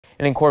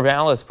And in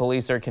Corvallis,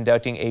 police are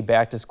conducting a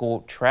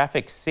back-to-school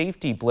traffic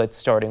safety blitz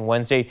starting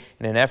Wednesday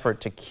in an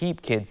effort to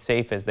keep kids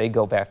safe as they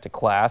go back to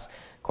class.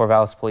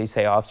 Corvallis police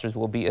say officers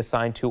will be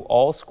assigned to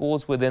all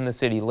schools within the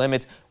city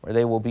limits, where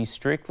they will be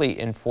strictly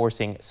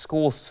enforcing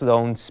school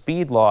zone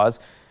speed laws.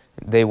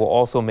 They will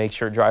also make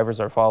sure drivers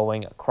are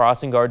following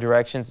crossing guard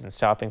directions and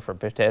stopping for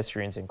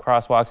pedestrians in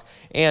crosswalks,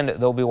 and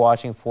they'll be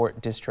watching for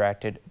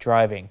distracted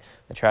driving.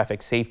 The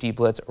traffic safety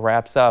blitz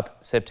wraps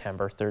up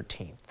September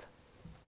 13th.